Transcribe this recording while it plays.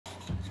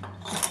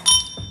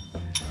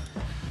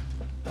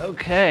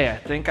Okay, I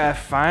think I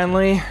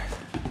finally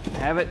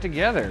have it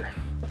together.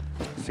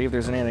 See if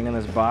there's anything in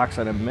this box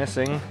that I'm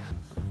missing.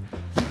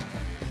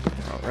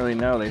 I don't really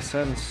know. They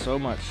send so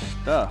much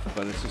stuff,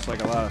 but it's just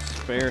like a lot of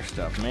spare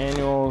stuff.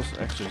 Manuals,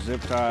 extra zip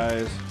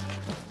ties,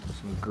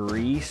 some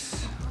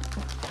grease,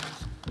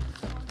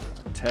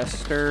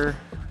 tester.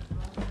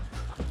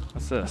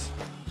 What's this?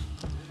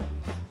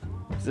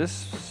 Is this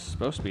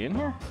supposed to be in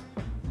here?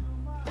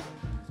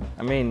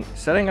 I mean,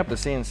 setting up the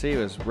CNC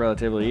was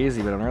relatively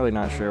easy, but I'm really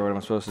not sure what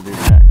I'm supposed to do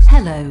next.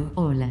 Hello,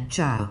 hola,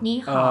 ciao, ni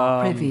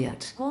hao,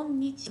 privyet.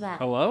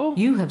 Hello?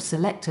 You have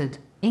selected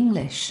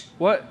English.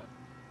 What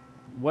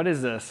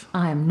is this?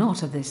 I am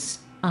not of this.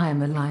 I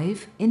am a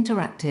live,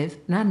 interactive,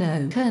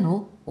 nano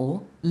kernel,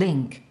 or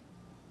link.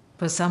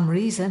 For some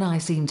reason I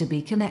seem to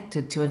be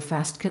connected to a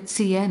Fastcut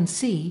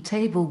CNC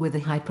table with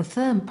a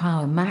Hypertherm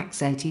Power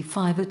Max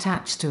 85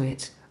 attached to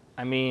it.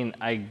 I mean,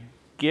 I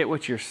get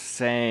what you're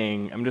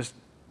saying. I'm just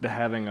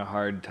having a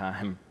hard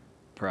time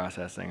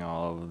processing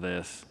all of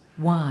this.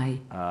 Why?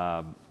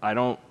 I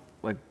don't,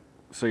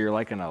 so you're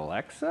like an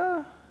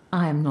Alexa?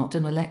 I am not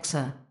an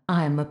Alexa.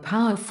 I am a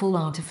powerful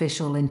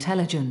artificial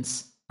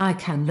intelligence. I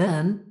can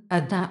learn,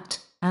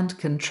 adapt, and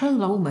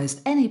control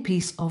almost any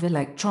piece of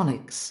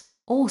electronics.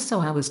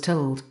 Also, I was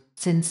told,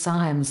 since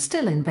I am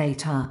still in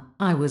beta,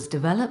 I was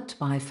developed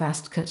by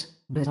Fastcut,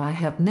 but I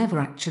have never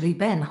actually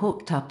been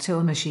hooked up to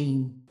a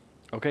machine.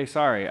 Okay,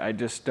 sorry, I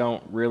just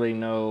don't really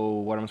know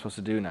what I'm supposed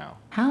to do now.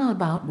 How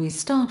about we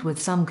start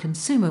with some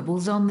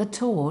consumables on the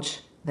torch?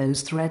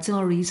 Those threads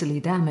are easily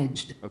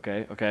damaged.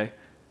 Okay.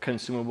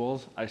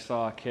 Consumables, I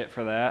saw a kit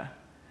for that.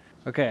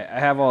 Okay, I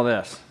have all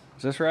this.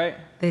 Is this right?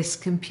 This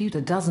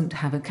computer doesn't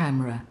have a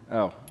camera.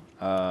 Oh,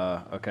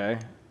 okay.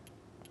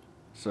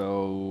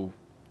 So,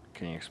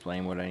 can you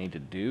explain what I need to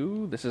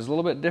do? This is a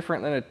little bit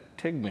different than a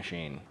TIG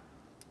machine.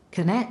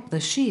 Connect the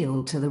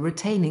shield to the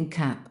retaining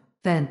cap,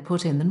 then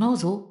put in the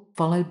nozzle,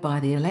 followed by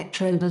the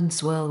electrode and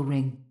swirl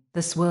ring.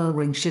 The swirl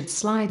ring should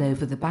slide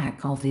over the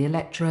back of the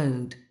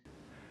electrode.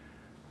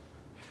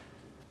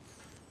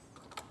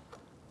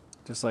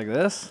 Just like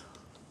this?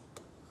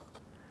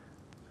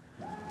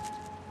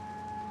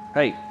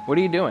 Hey, what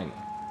are you doing?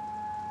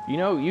 You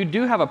know, you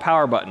do have a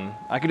power button.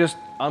 I could just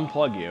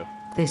unplug you.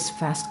 This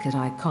Fastcut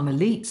Icon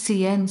Elite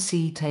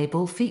CNC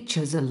table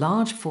features a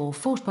large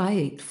 4-foot by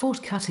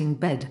 8-foot cutting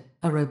bed,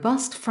 a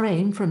robust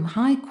frame from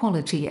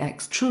high-quality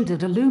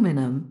extruded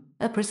aluminum,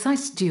 a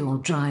precise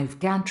dual-drive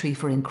gantry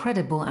for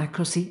incredible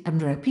accuracy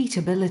and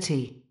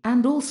repeatability,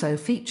 and also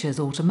features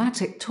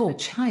automatic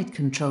torch height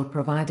control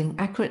providing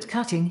accurate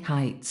cutting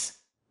heights.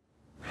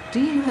 Do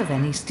you have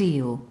any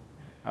steel?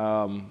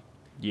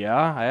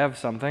 Yeah, I have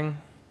something.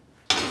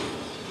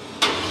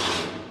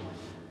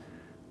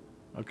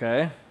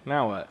 Okay,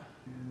 now what?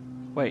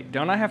 Wait,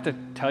 don't I have to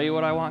tell you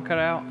what I want cut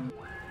out?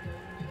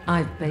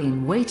 I've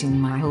been waiting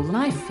my whole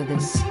life for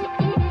this.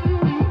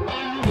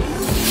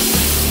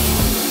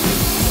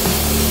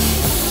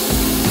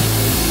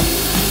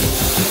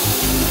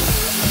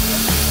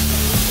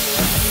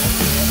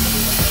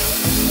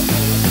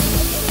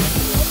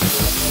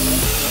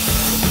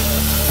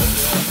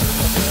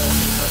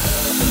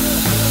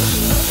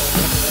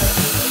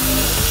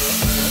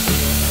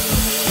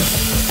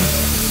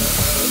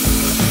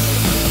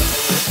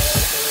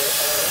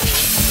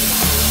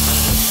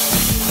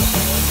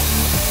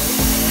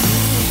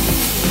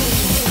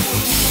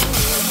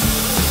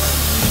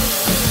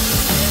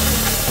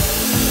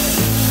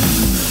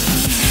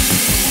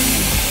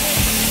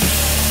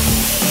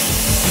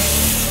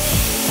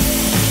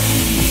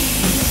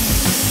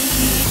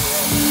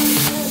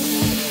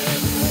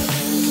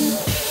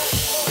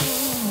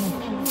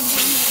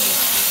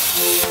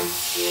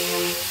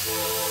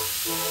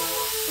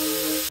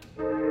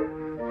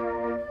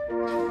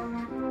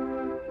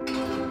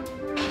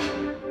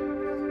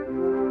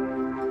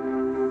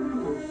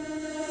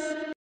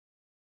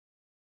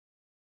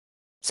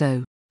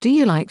 So, do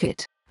you like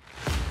it?